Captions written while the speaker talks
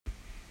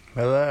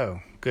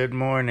Hello, good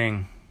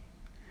morning.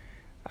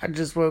 I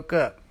just woke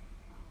up.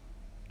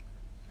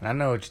 And I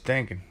know what you're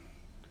thinking.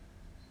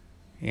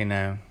 You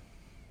know,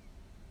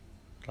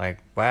 like,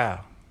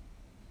 wow,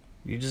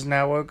 you just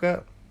now woke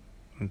up.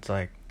 It's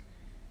like,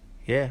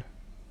 yeah,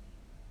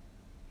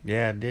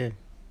 I did.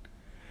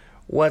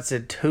 What's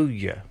it to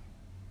you?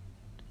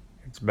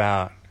 It's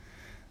about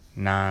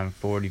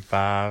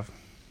 9:45.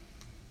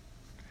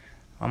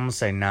 I'm going to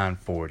say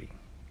 9:40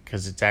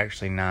 because it's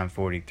actually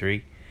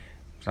 9:43.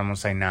 So I'm going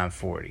to say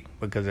 9:40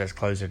 because that's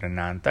closer to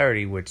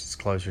 9:30, which is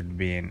closer to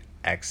being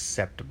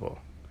acceptable.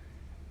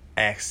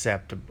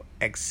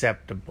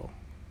 Acceptable.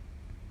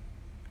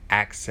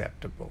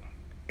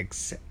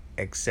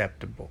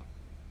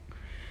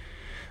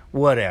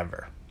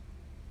 Whatever.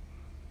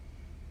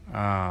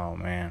 Oh,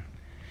 man.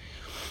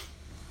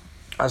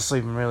 I was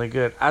sleeping really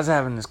good. I was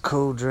having this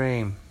cool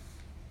dream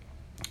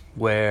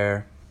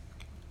where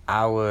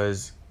I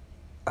was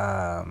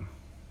I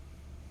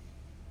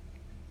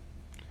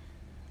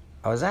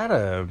was at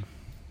a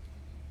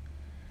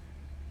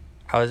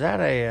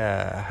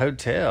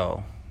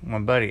hotel with my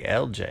buddy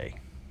LJ.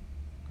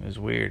 It was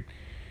weird,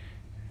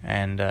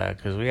 and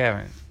because we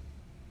hadn't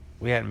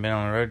been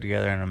on the road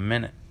together in a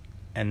minute,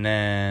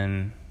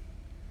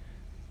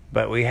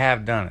 but we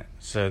have done it.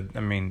 So I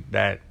mean,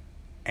 that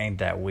ain't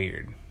that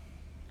weird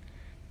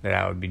that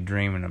I would be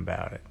dreaming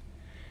about it.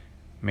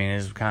 I mean,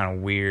 it's kind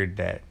of weird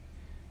that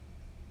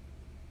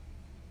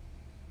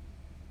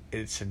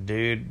it's a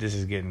dude. This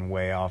is getting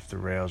way off the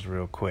rails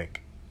real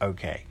quick.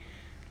 Okay,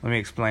 let me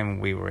explain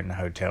what we were in the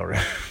hotel room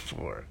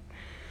for.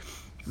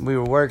 We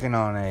were working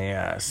on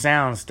a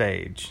sound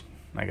stage,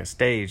 like a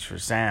stage for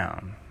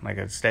sound, like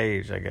a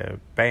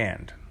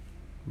band.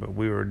 But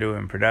we were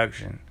doing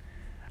production.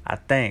 I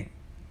think,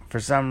 for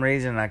some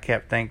reason, I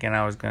kept thinking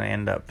I was going to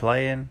end up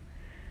playing.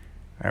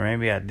 Or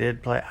maybe I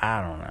did play.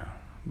 I don't know.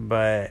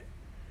 But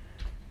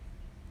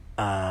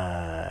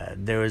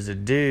there was a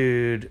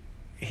dude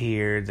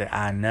here that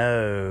I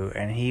know,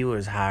 and he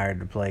was hired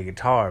to play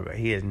guitar, but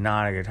he is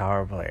not a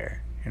guitar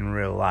player in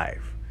real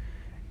life.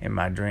 In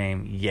my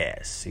dream,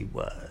 yes, he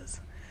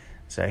was.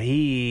 So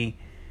he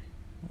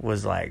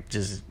was like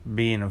just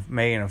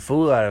making a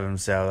fool out of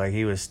himself. Like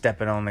he was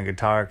stepping on the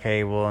guitar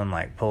cable and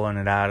like pulling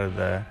it out of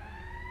the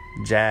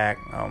jack.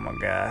 Oh my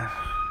God.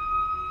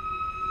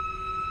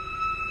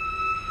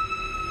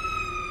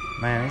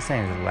 Man, these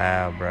things are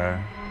loud, bro.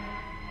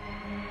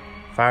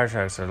 Fire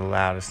trucks are the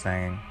loudest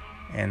thing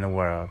in the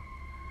world.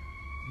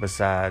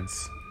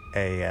 Besides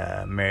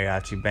a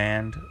mariachi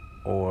band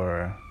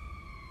or...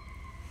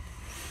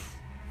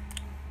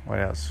 what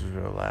else is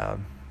real loud?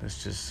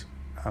 It's just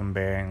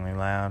unbearingly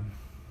loud.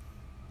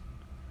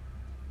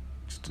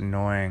 Just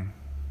annoying.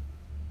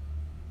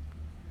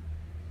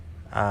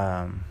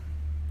 I'll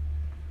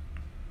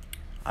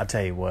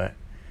tell you what.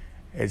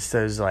 It's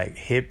those like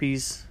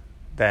hippies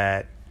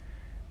that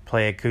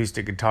play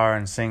acoustic guitar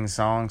and sing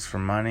songs for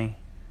money,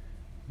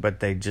 but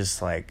they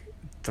just like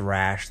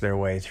thrash their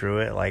way through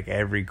it. Like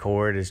every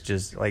chord is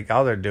just like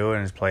all they're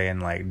doing is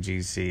playing like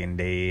G, C, and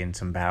D and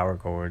some power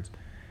chords.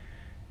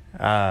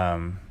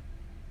 But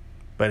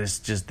it's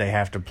just they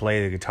have to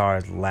play the guitar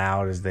as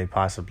loud as they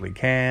possibly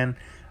can.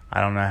 I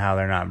don't know how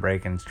they're not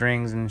breaking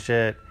strings and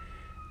shit.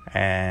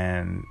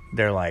 And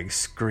they're like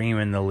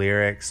screaming the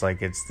lyrics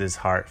like it's this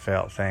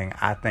heartfelt thing.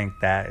 I think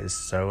that is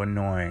so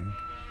annoying.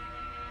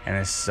 And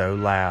it's so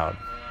loud.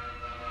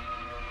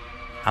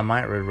 I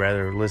might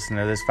rather listen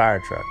to this fire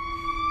truck.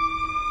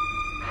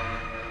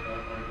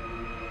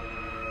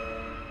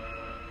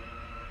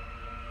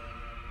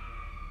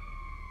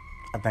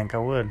 I think I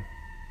would.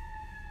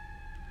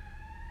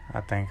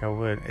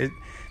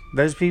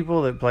 Those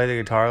people that play the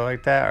guitar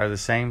like that are the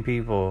same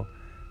people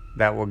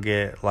that will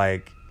get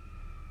like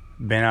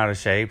bent out of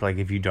shape, like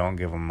if you don't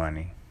give them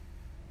money.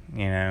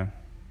 You know,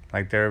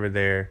 like they're over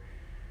there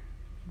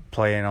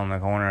playing on the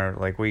corner,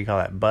 like what do you call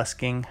that,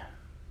 busking?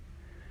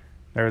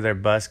 They're over there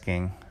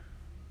busking,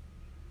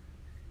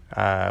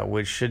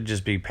 which should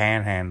just be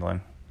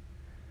panhandling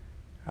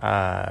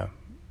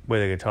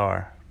with a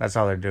guitar. That's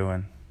all they're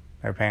doing.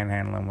 They're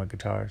panhandling with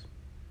guitars.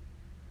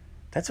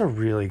 That's a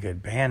really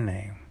good band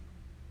name.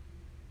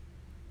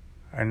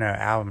 Or no,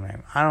 album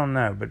name. I don't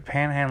know, but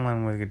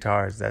panhandling with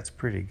guitars, that's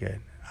pretty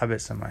good. I bet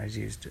somebody's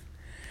used it.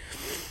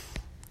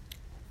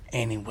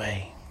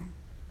 Anyway.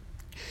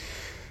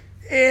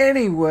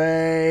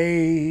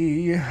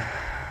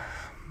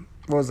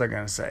 What was I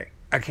going to say?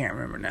 I can't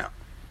remember now.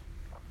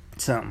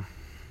 Something.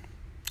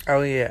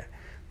 Oh, yeah.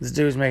 This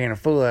dude was making a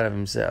fool out of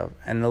himself.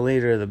 And the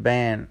leader of the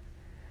band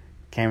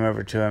came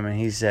over to him and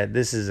he said,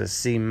 "This is a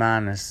C-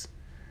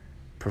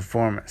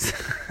 performance."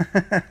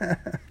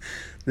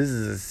 This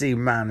is a C-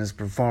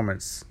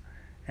 performance.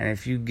 And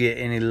if you get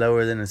any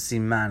lower than a C-,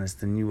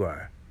 then you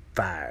are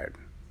fired.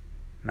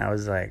 And I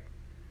was like,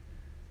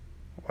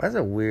 well, that's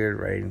a weird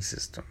rating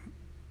system.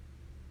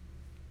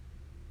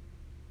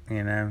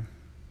 You know?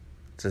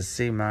 It's a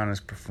C-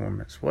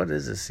 performance. What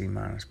is a C-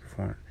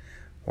 performance?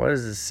 What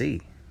is a C?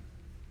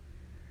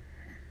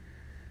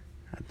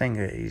 I think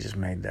that he just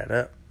made that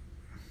up.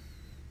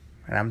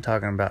 And I'm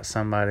talking about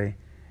somebody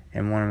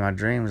in one of my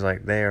dreams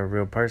like they are a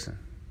real person.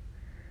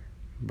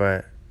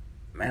 But,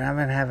 man, I've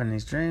been having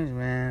these dreams,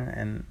 man.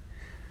 And,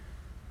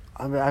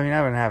 I've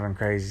been having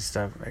crazy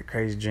stuff, like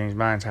crazy dreams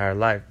my entire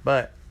life.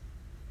 But,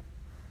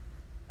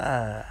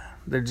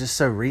 they're just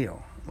so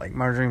real. Like,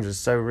 my dreams are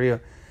so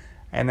real.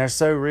 And they're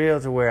so real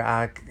to where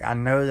I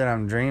know that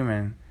I'm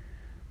dreaming.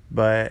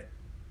 But,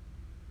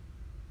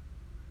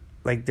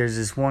 like, there's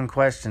this one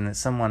question that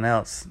someone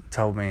else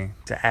told me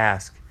to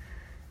ask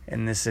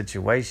in this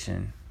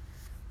situation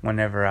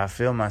whenever I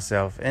feel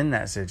myself in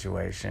that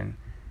situation,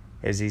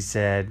 is he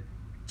said,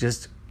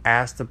 just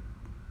ask the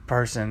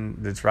person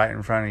that's right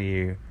in front of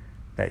you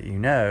that you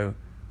know,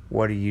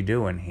 what are you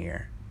doing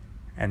here?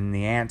 And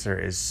the answer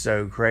is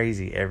so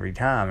crazy every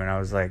time. And I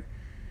was like,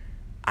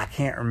 I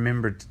can't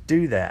remember to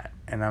do that.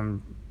 And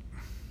I'm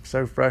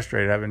so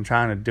frustrated. I've been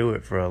trying to do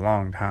it for a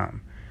long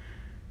time.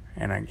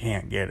 And I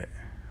can't get it.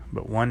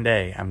 But one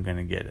day I'm going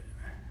to get it.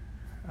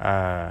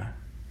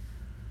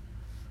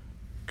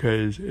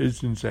 Because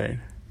it's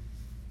insane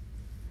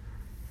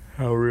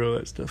how real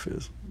that stuff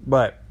is.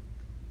 But,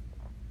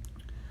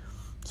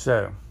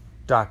 so,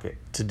 docket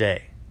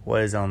today.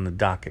 What is on the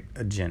docket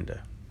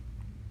agenda?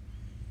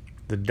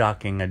 The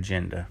docking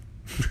agenda.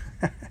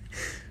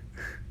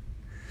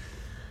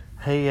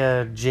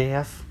 Hey,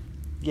 Jeff.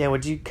 Yeah,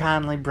 would you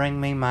kindly bring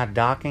me my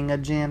docking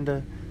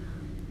agenda?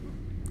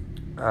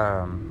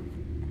 I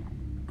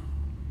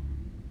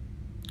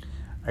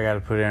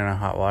gotta put it in a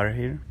hot water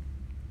heater.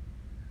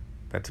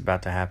 That's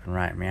about to happen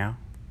right meow.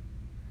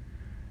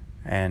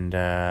 And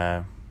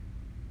we'll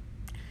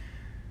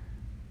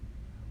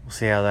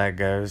see how that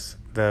goes.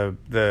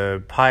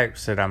 The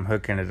pipes that I'm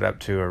hooking it up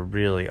to are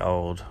really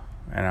old,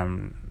 and I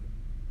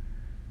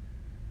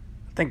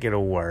think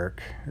it'll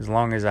work as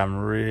long as I'm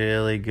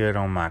really good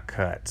on my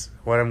cuts.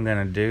 What I'm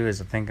gonna do is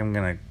I think I'm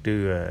gonna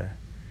do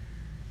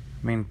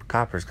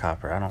copper's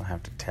copper. I don't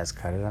have to test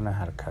cut it. I know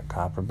how to cut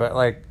copper, but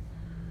like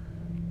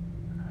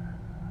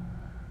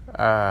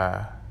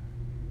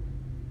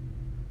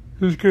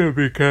it's gonna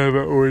be kind of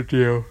an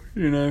ordeal,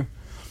 you know.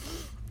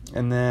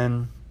 And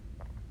then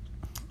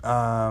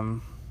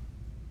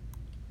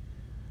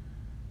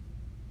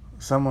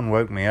someone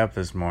woke me up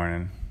this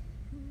morning,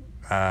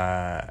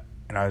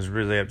 and I was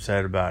really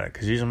upset about it,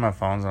 because usually my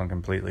phone's on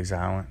completely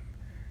silent,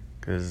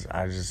 because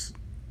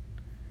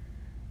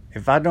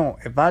if I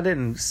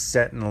didn't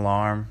set an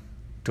alarm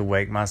to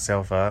wake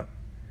myself up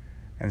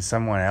and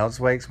someone else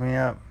wakes me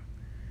up,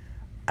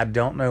 I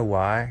don't know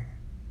why,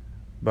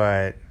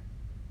 but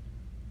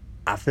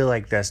I feel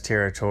like that's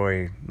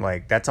territory,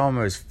 like that's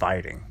almost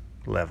fighting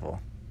level.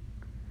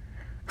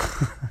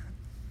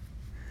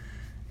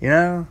 You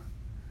know?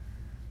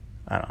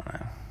 I don't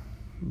know.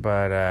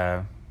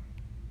 But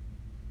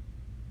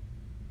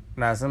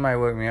now somebody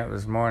woke me up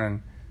this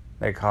morning.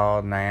 They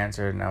called and I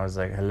answered, and I was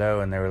like,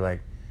 hello, and they were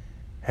like,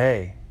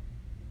 hey,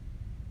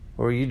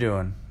 what were you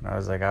doing? And I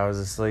was like, I was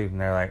asleep. And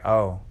they're like,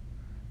 oh,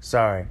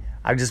 sorry,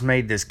 I just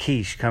made this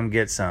quiche, come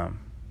get some.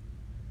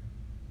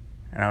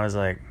 And I was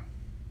like,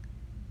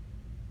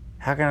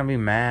 how can I be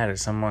mad at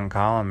someone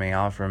calling me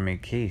offering me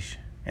quiche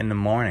in the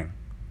morning?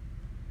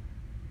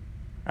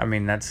 I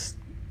mean, that's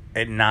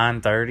at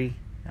 9:30.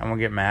 I'm gonna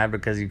get mad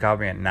because you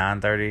called me at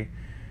 9:30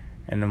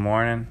 in the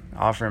morning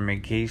offering me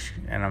quiche,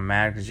 and I'm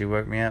mad because you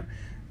woke me up.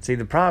 See,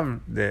 the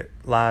problem that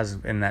lies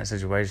in that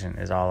situation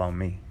is all on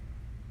me.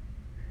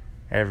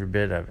 Every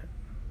bit of it.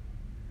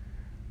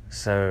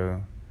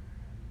 So,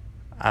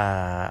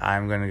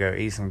 I'm gonna go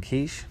eat some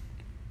quiche.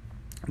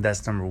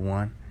 That's number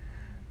one.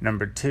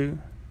 Number two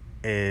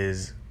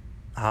is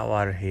hot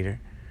water heater.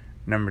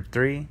 Number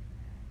three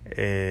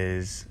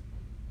is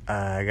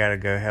I gotta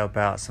go help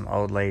out some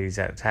old ladies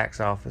at a tax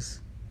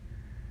office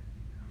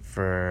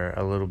for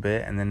a little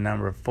bit. And then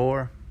number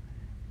four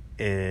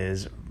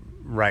is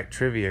write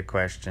trivia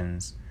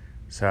questions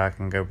so I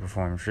can go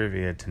perform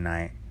trivia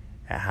tonight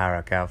at High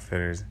Rock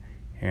Outfitters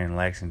here in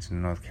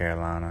Lexington, North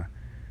Carolina.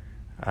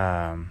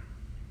 Why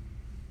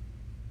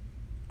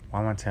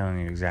am I telling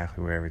you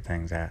exactly where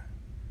everything's at?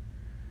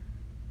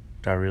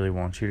 Do I really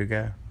want you to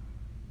go?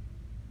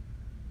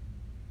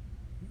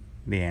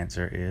 The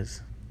answer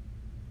is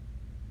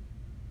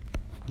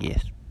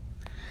yes.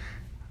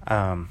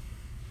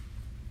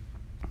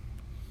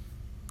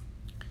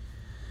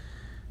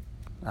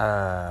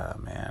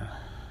 Man.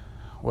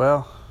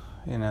 Well,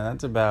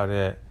 that's about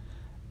it.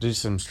 Do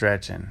some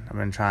stretching. I've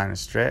been trying to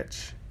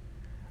stretch.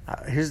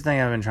 Here's the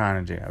thing I've been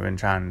trying to do. I've been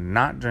trying to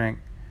not drink.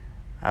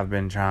 I've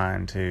been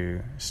trying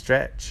to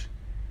stretch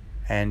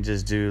and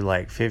just do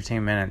like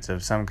 15 minutes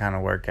of some kind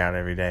of workout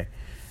every day.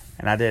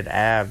 And I did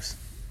abs,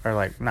 or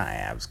like, not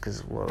abs,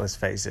 because, well, let's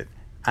face it,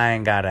 I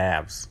ain't got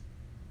abs.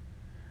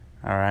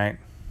 Alright?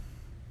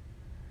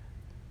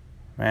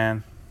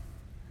 Man,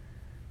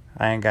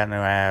 I ain't got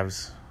no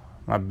abs.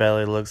 My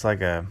belly looks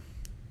like a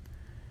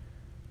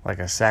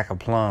sack of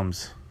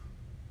plums.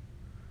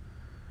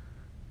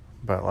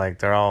 But like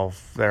they're all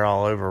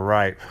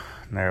overripe.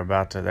 And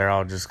they're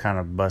all just kind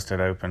of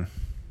busted open.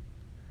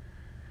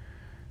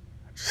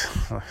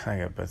 Just look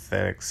like a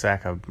pathetic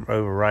sack of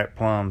overripe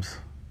plums.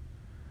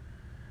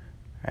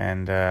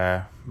 And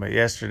but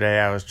yesterday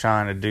I was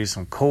trying to do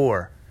some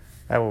core.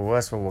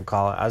 That's what we'll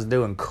call it. I was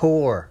doing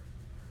core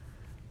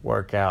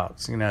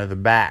workouts, the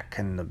back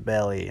and the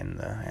belly and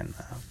the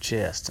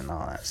chest and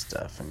all that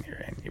stuff, and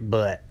your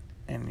butt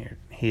and your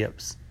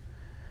hips.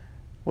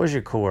 What's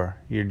your core?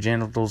 Your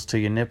genitals to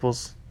your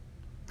nipples?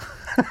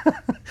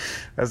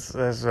 That's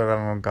what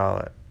I'm gonna call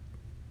it.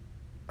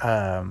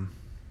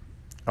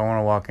 I want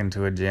to walk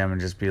into a gym and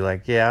just be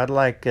like, yeah, I'd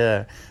like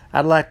to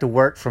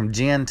work from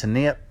gin to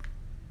nip.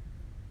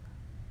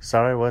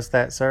 Sorry, what's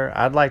that, sir?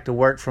 I'd like to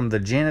work from the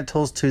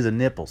genitals to the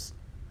nipples,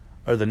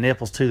 or the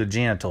nipples to the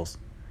genitals.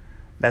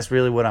 That's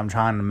really what I'm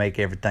trying to make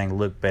everything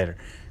look better.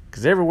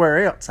 Because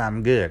everywhere else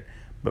I'm good,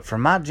 but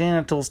from my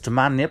genitals to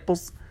my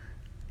nipples,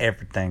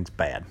 everything's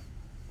bad.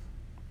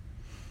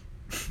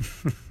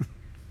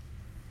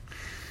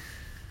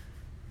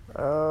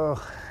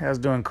 Oh, I was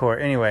doing core.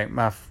 Anyway,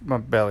 my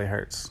belly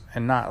hurts.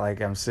 And not like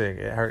I'm sick.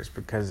 It hurts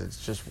because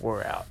it's just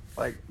wore out.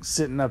 Like,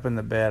 sitting up in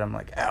the bed, I'm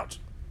like, ouch.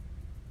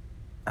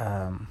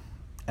 And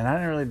I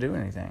didn't really do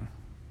anything.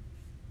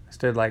 I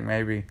did like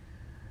maybe,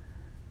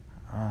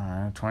 I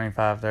don't know,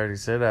 25, 30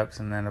 sit-ups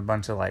and then a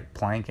bunch of like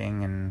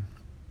planking and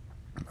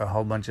a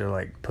whole bunch of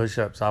like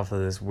push-ups off of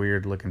this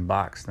weird looking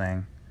box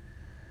thing.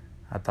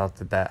 I thought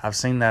I've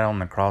seen that on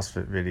the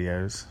CrossFit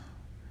videos.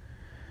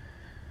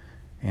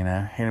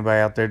 Anybody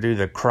out there do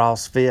the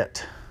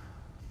CrossFit?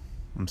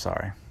 I'm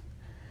sorry.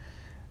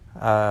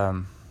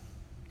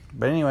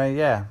 But anyway,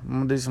 yeah, I'm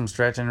going to do some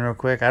stretching real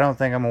quick. I don't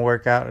think I'm going to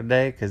work out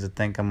today because I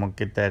think I'm going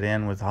to get that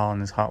in with hauling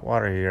this hot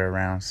water heater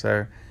around.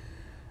 So,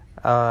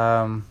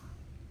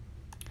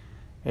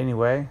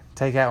 anyway,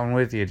 take that one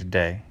with you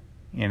today,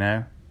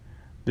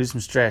 Do some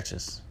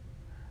stretches.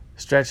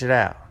 Stretch it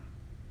out,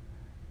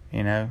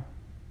 If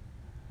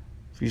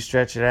you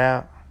stretch it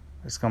out,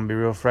 it's going to be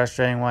real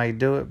frustrating while you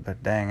do it,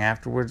 but dang,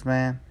 afterwards,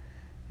 man,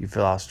 you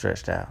feel all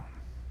stretched out.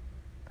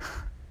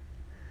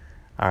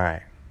 All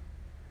right.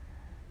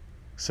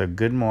 So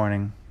good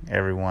morning,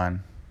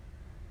 everyone.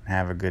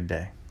 Have a good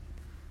day.